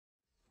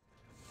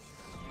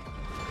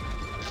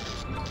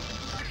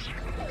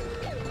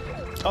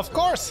Of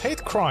course,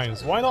 hate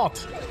crimes, why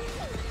not?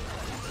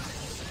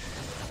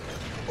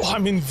 Oh,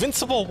 I'm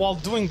invincible while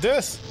doing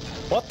this.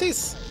 What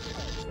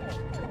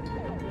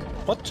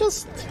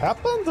just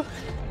happened?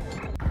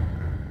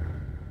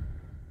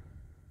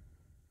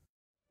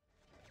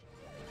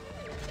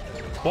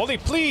 Wally,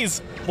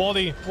 please!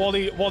 Wally,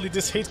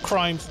 this hate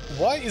crimes.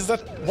 Why is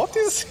that? What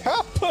is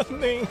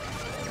happening?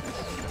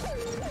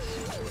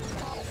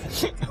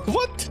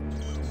 What?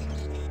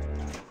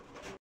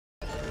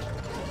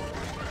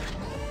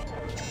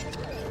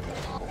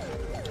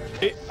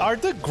 Are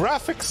the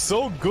graphics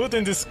so good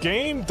in this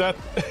game that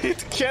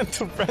it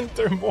can't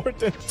render more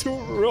than 2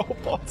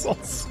 robots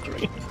on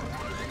screen?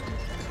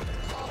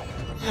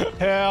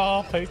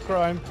 Hell, hate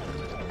crime.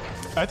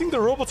 I think the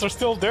robots are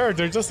still there,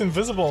 they're just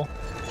invisible.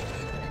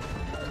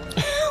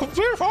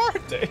 Where are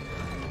they?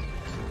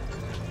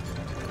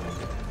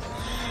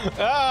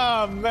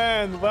 Ah,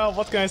 man, well,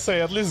 what can I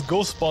say? At least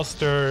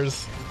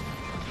Ghostbusters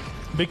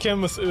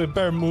became a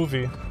better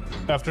movie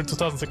after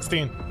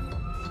 2016.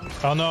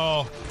 Oh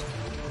no.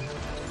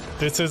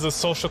 This is a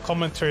social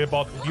commentary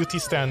about beauty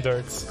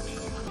standards.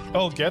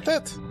 Oh, get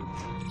it?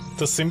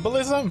 The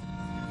symbolism?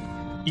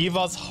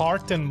 Eva's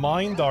heart and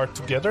mind are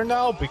together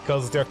now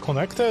because they're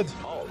connected.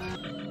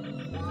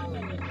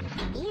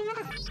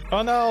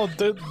 Oh no,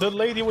 the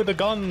lady with the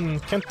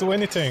gun can't do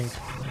anything.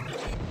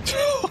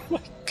 Oh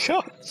my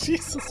god,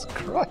 Jesus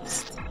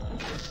Christ.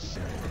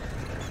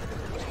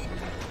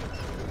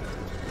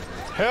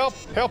 Help!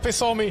 Help, he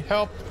saw me!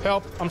 Help!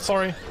 Help! I'm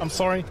sorry, I'm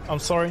sorry, I'm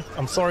sorry,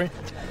 I'm sorry.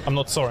 I'm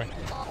not sorry.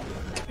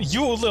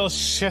 You little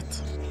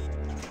shit!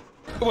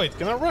 Wait,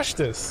 can I rush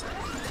this?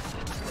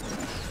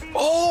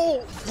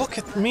 Oh! Look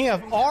at me, I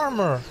have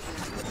armor!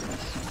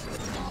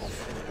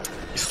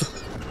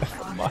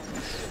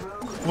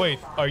 Wait,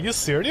 are you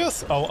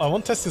serious? I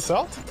want to test this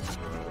out?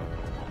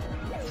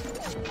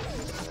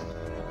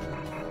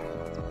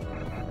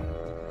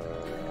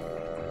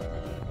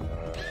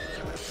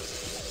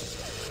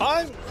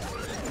 I'm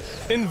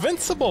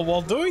invincible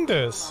while doing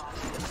this!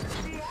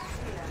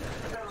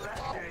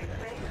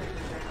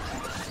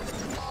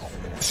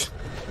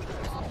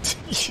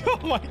 Oh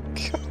my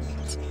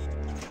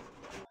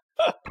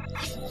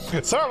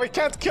god! Sir, we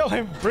can't kill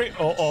him! Bring-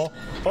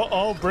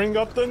 uh-oh, bring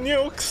up the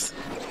nukes!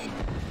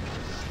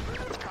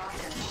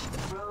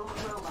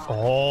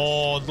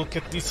 Oh, look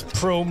at these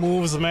pro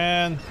moves,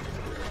 man!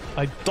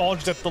 I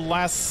dodged at the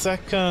last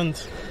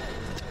second!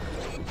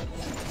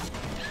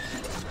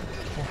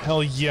 Oh,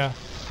 hell yeah!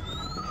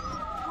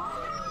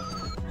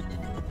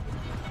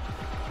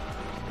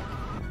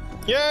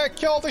 Yeah,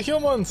 kill the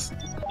humans!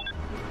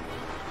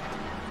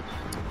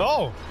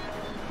 Oh!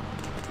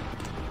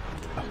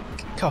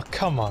 Oh,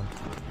 come on.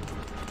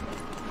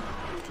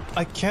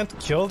 I can't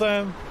kill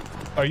them?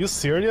 Are you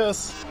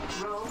serious?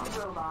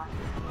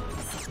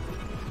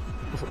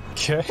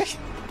 Okay.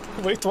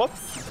 Wait, what?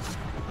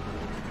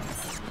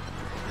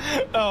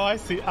 Oh, I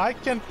see. I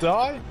can't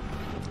die,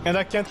 and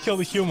I can't kill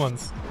the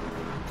humans.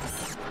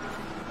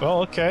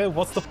 Well, okay.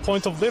 What's the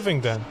point of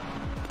living then?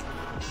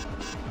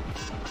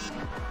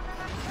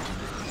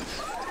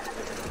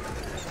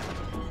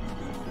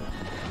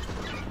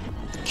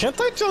 Can't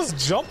I just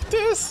jump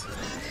this?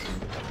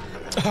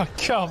 Oh,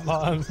 come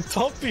on.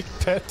 Don't be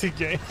petty,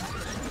 game.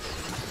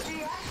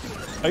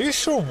 Are you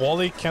sure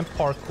Wally can't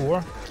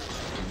parkour?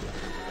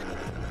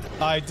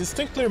 I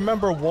distinctly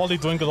remember Wally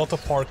doing a lot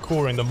of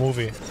parkour in the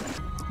movie.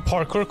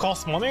 Parkour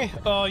costs money?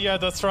 Oh yeah,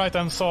 that's right,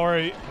 I'm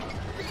sorry.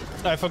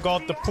 I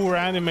forgot the poor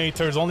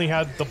animators only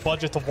had the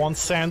budget of 1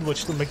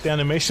 sandwich to make the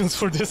animations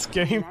for this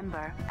game.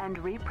 Remember and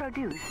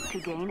reproduce to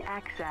gain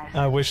access.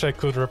 I wish I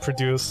could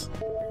reproduce.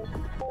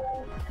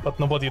 But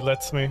nobody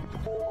lets me.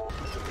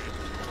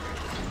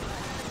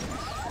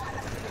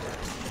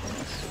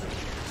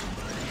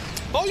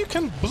 Oh, you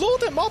can blow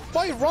them up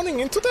by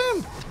running into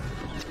them?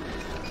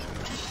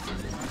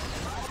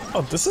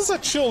 Oh, this is a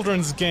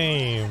children's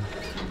game.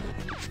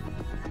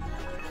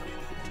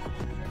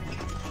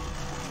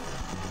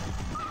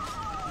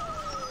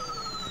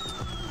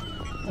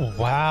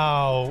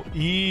 Wow,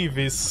 Eve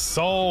is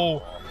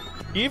so...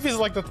 Eve is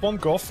like that one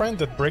girlfriend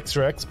that breaks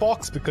your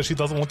Xbox because she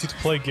doesn't want you to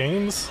play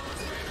games.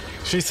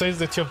 She says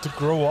that you have to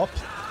grow up.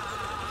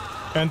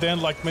 And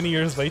then, like, many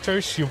years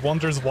later, she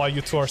wonders why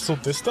you two are so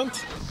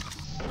distant.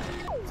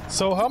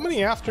 So how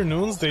many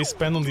afternoons they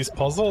spend on these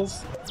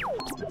puzzles?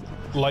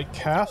 Like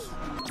half?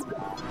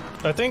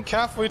 I think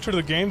halfway through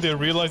the game they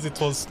realized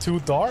it was too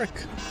dark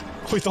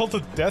with all the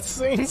death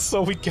scenes,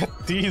 so we get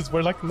these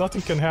where like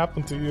nothing can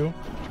happen to you.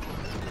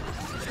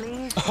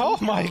 Oh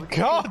my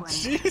god,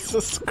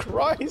 Jesus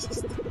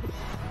Christ!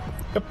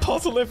 A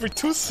puzzle every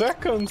 2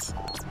 seconds!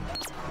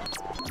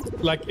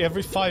 Like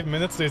every 5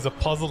 minutes there's a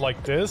puzzle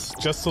like this,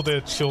 just so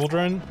the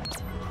children,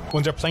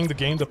 when they're playing the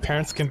game, the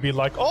parents can be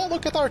like, oh,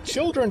 look at our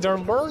children, they're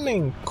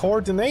learning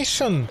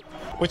coordination,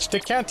 which they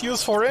can't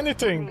use for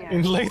anything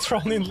in later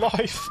on in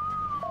life.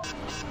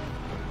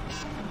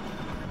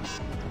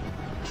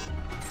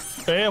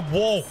 Hey,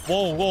 whoa,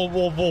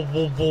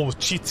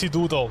 cheatsy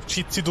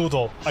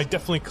doodle. I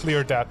definitely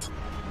cleared that.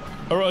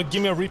 Alright,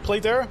 give me a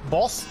replay there,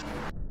 boss.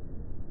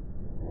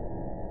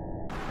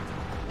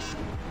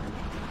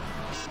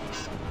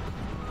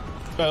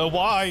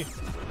 Why?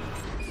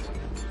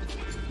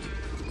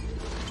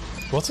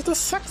 What's with the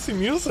sexy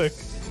music?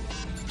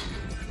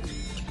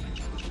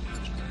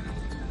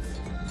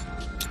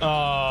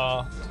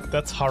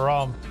 That's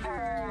haram.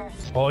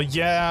 Oh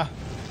yeah.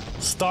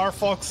 Star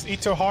Fox,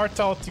 eat your heart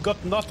out. You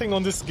got nothing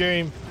on this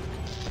game.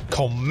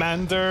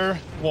 Commander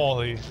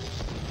Wally.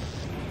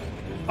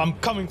 I'm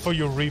coming for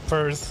you,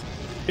 Reapers.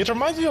 It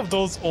reminds me of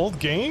those old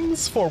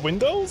games for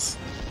Windows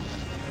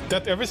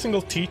that every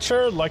single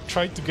teacher like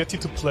tried to get you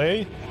to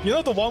play. You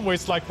know the one where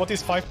it's like, what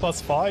is 5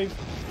 plus 5?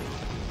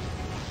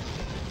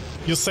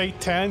 You say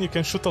 10, you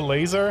can shoot a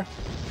laser.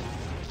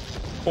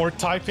 Or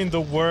type in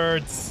the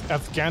words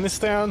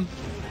Afghanistan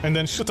and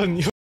then shoot a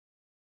new.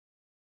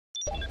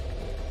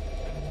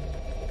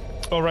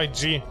 Alright,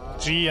 G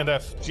and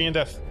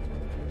F.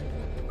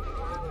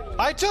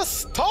 I just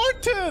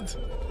started!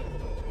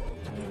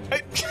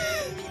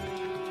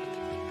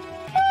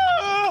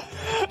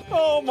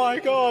 Oh my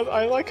god,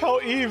 I like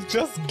how Eve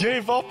just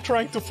gave up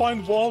trying to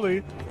find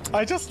Wally.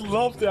 I just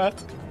love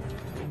that.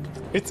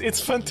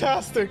 It's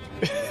fantastic.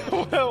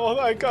 Well,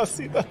 I gotta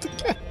see that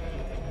again.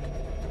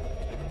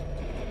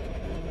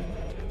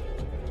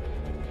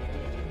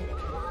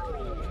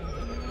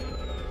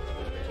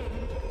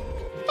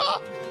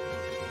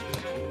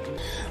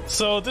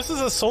 So this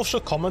is a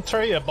social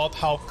commentary about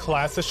how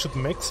classes should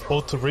mix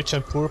both to rich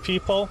and poor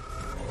people.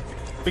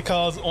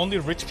 Because only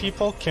rich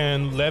people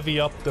can levy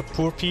up the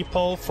poor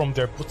people from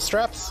their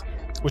bootstraps,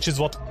 which is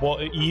what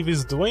Eve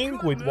is doing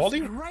with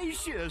Wally.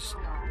 Gracious.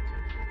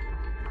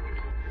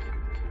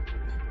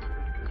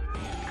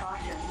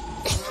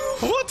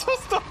 What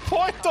was the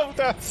point of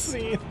that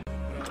scene?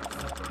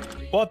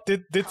 What,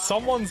 did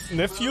someone's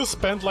nephew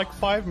spend like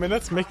 5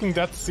 minutes making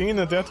that scene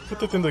and they had to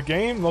put it in the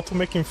game, not to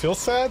make him feel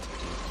sad?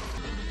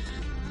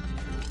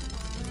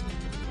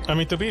 I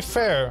mean, to be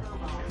fair,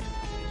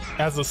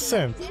 as a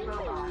simp,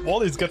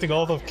 Wally's getting a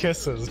lot of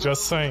kisses,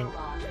 just saying.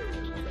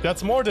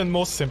 That's more than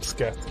most simps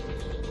get.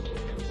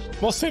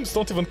 Most simps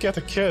don't even get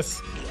a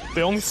kiss.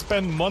 They only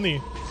spend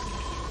money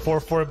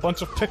for a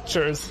bunch of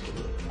pictures.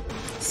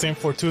 Same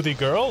for 2D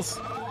girls?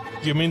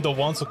 You mean the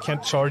ones who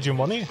can't charge you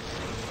money?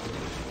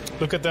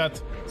 Look at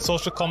that.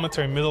 Social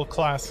commentary, middle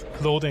class,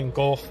 clothing,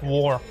 golf,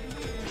 war.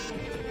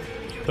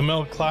 The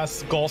middle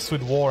class golfs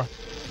with war.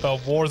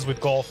 Wars with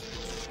golf.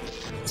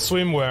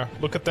 Swimwear,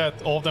 look at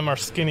that. All of them are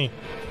skinny.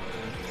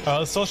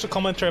 Social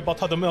commentary about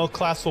how the middle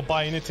class will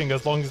buy anything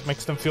as long as it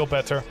makes them feel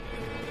better.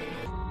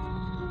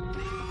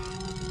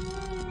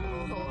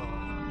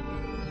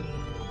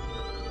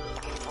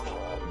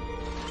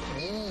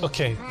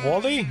 Okay,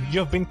 Wally, you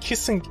have been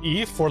kissing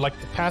Eve for like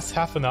the past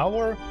half an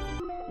hour?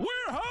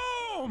 We're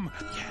home!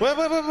 Wait,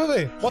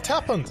 what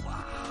happened?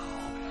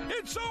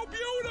 It's so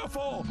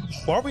beautiful!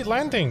 Where are we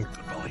landing?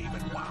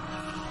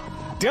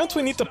 Didn't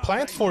we need the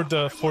plant for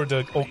the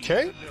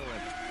okay?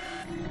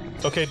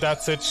 Okay,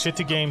 that's it.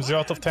 Shitty game,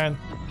 0 out of 10.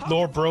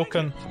 Lore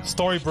broken,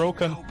 story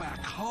broken. Go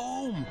back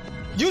home.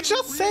 You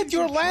just said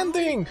you're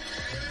landing!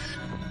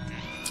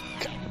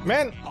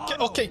 Man,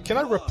 okay, can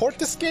I report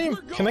this game?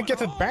 Can I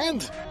get it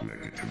banned?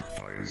 Negative,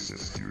 I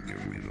insist you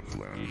give me the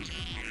plan.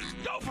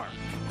 Gopher!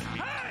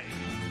 Hey!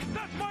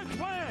 That's my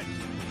plan!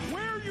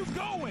 Where are you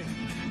going?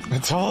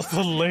 It's all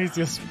the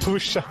laziest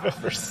push I've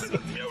ever seen.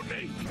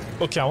 Mutiny!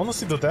 Okay, I want to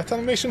see the death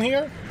animation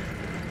here.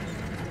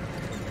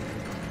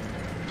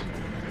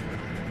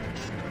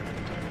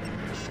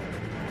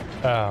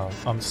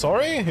 I'm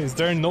sorry? Is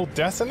there no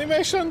death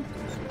animation?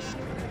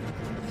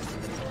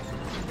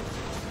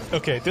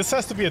 Okay, this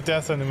has to be a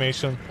death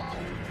animation.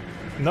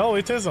 No,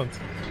 it isn't.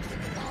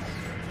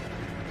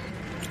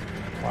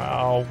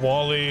 Wow,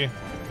 Wally.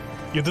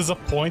 You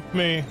disappoint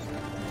me.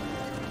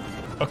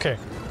 Okay,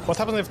 what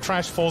happens if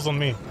trash falls on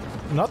me?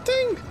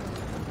 Nothing?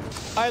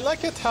 I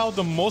like it how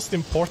the most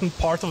important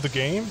part of the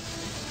game,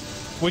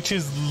 which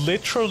is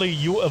literally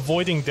you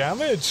avoiding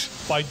damage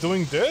by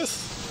doing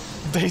this,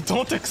 they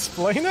don't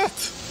explain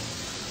it.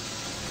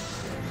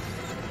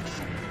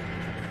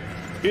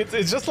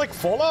 It's just like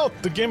Fallout.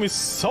 The game is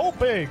so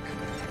big,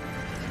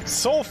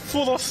 so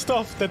full of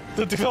stuff that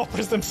the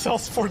developers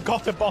themselves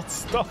forgot about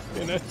stuff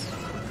in it.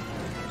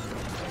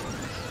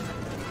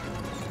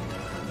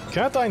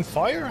 Can I die in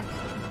fire?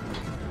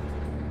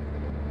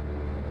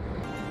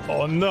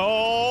 Oh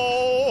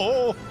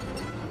no!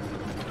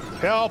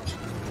 Help!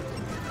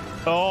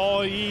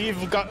 Oh,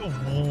 Eve got...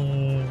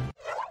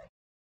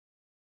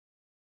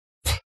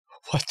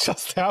 What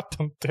just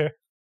happened there?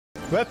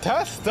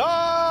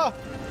 Bethesda!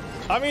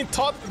 I mean,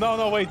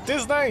 no, wait,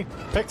 Disney?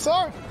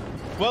 Pixar?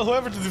 Well,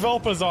 whoever the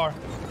developers are.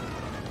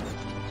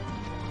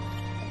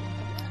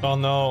 Oh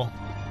no.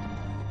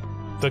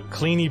 The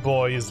cleanie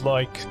boy is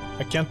like,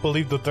 I can't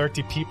believe the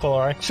dirty people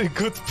are actually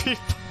good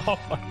people. Oh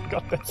my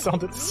god, that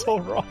sounded so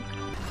wrong.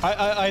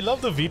 I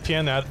love the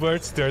VPN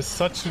adverts, they're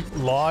such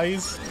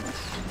lies.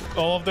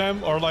 All of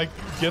them are like,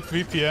 get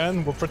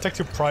VPN, will protect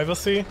your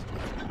privacy.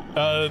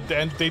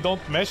 And they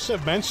don't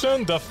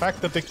mention the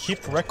fact that they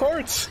keep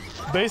records.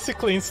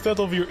 Basically, instead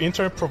of your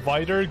internet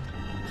provider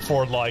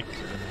for like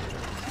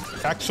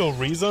actual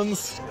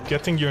reasons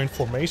getting your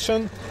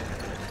information,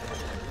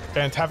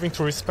 and having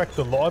to respect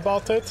the law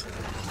about it.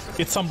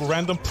 It's some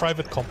random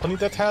private company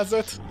that has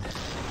it.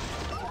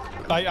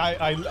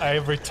 I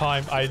every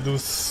time I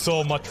lose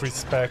so much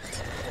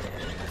respect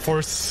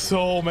for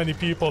so many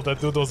people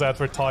that do those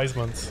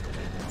advertisements.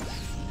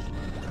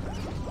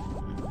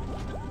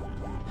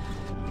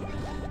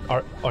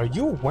 Are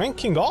you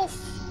wanking off?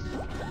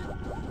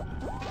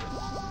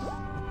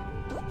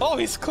 Oh,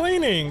 he's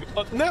cleaning!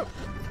 No!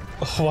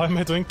 Why am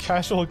I doing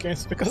casual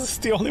games? Because it's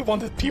the only one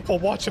that people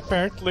watch,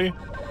 apparently.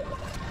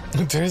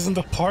 There isn't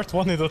a part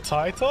 1 in the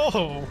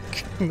title?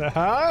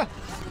 Huh?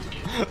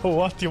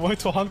 What, you want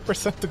to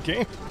 100% the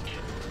game?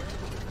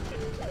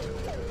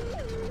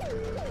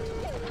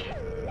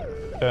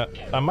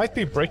 I might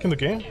be breaking the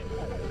game.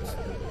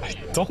 I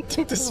don't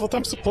think this is what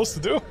I'm supposed to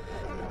do.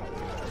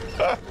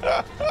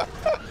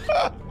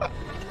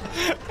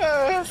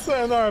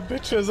 Sayonara,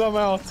 bitches, I'm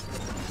out.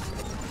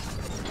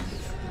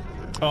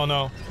 Oh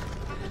no.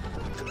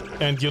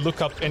 And you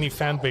look up any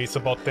fan base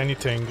about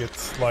anything,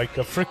 it's like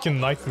a freaking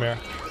nightmare.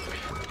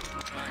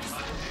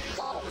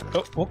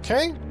 Oh,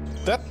 okay.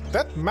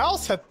 That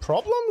mouse had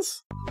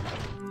problems?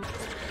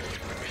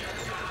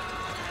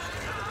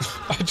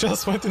 I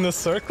just went in a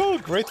circle?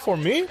 Great for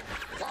me?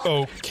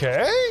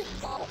 Okay.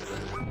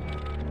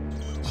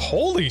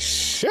 Holy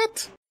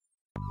shit!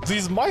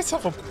 These mice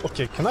have a...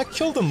 Okay, can I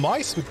kill the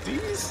mice with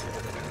these?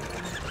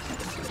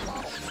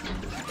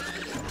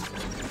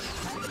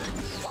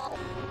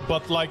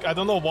 But like, I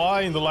don't know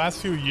why in the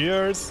last few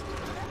years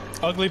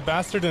Ugly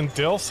Bastard and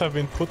Dilfs have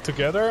been put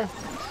together.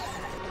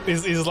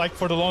 Is like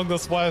for the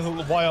longest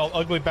while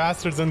Ugly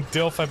Bastards and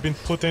Dilf have been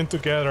put in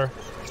together.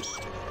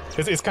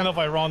 It's kind of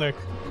ironic.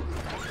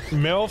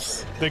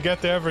 MILFs, they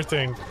get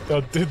everything.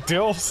 The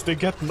Dilfs, they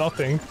get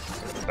nothing.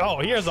 Oh,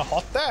 here's a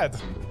hot dad.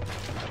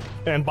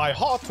 And by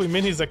hot, we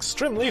mean he's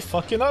extremely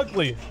fucking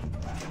ugly.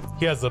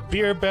 He has a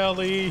beer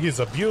belly, he's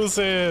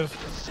abusive,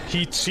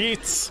 he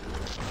cheats,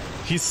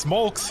 he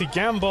smokes, he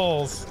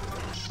gambles,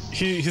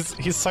 he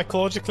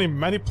psychologically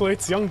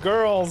manipulates young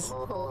girls.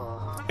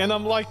 And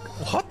I'm like,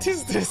 what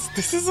is this?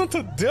 This isn't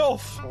a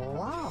DILF.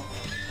 Wow.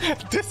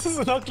 This is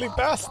an ugly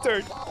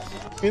bastard.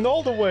 In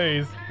all the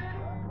ways.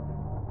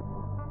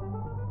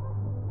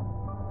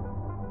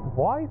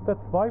 Why is that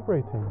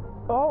vibrating?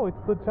 Oh,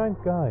 it's the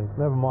giant guys.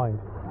 Never mind.